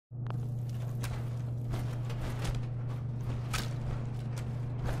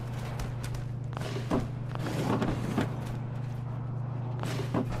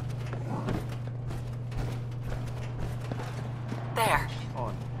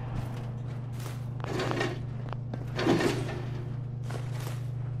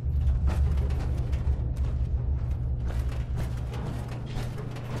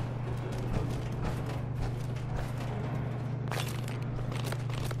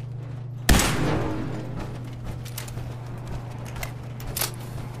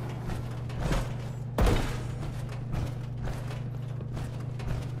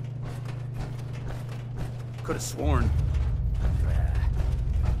Could have sworn.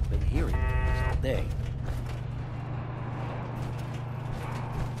 I've been hearing things all day.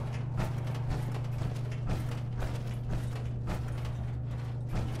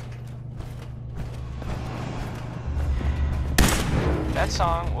 That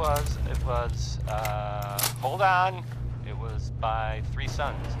song was, Hold On. It was by Three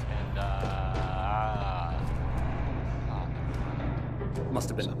Sons, and, Must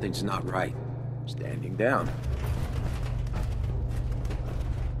have been. Something's not right. Standing down.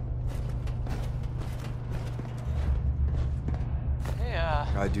 hey,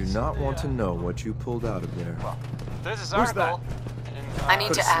 I do not want to know what you pulled out of there. Well, there's this Who's article. In, I need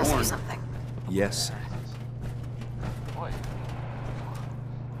to Could've ask you sworn. something. Yes. Boy.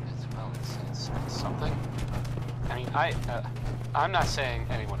 It's something. I mean, I'm not saying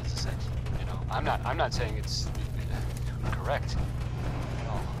anyone is a saint. You know, I'm not saying it's correct.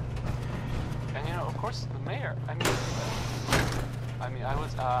 No. And you know, of course, the mayor. I mean, I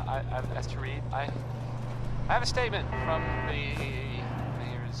was. I've asked to read. I have a statement from the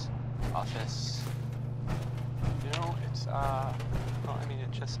mayor's office. You know, it's well, I mean,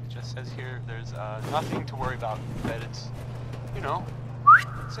 it just says here there's nothing to worry about. That it's, you know,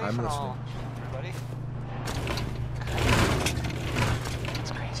 safe I'm and all, everybody.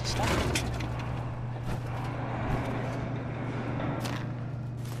 It's crazy stuff.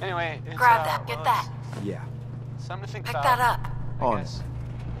 Anyway, it's, Grab that, get well, that. Yeah. it's something to think Pick about. that up. I On guess.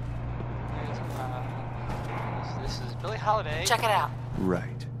 This is Billie Holiday. Check it out.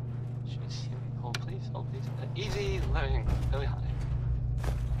 Right. Hold please, hold please. Easy living, Billie Holiday.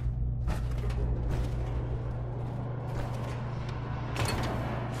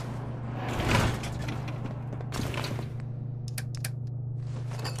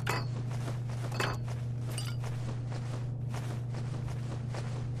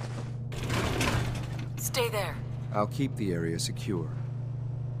 Stay there. I'll keep the area secure.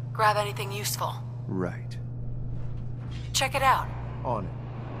 Grab anything useful. Right. Check it out. On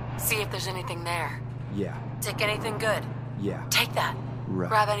it. See if there's anything there. Yeah. Take anything good. Yeah. Take that. Right.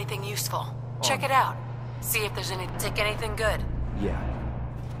 Grab anything useful. Check it out. See if there's any. Take anything good. Yeah.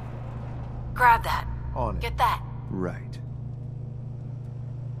 Grab that. On it. Get that. Right.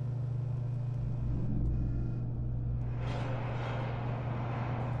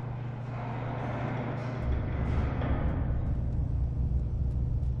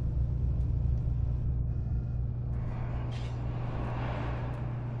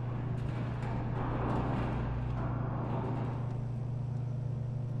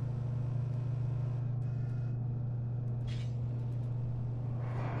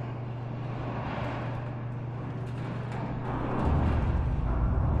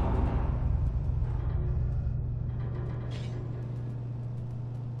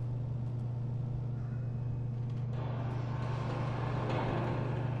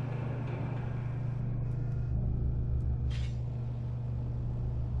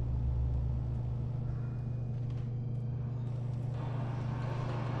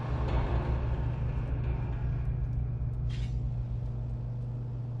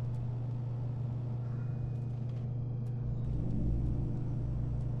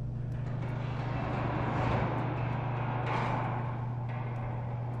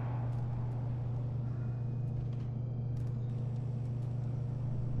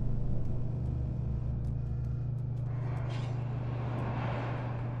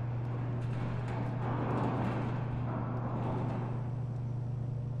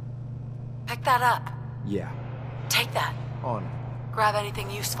 Pick that up. Yeah. Take that. On it. Grab anything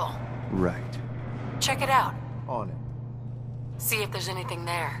useful. Right. Check it out. On it. See if there's anything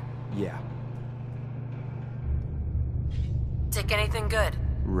there. Yeah. Take anything good.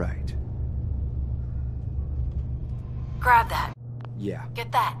 Right. Grab that. Yeah.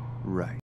 Get that. Right.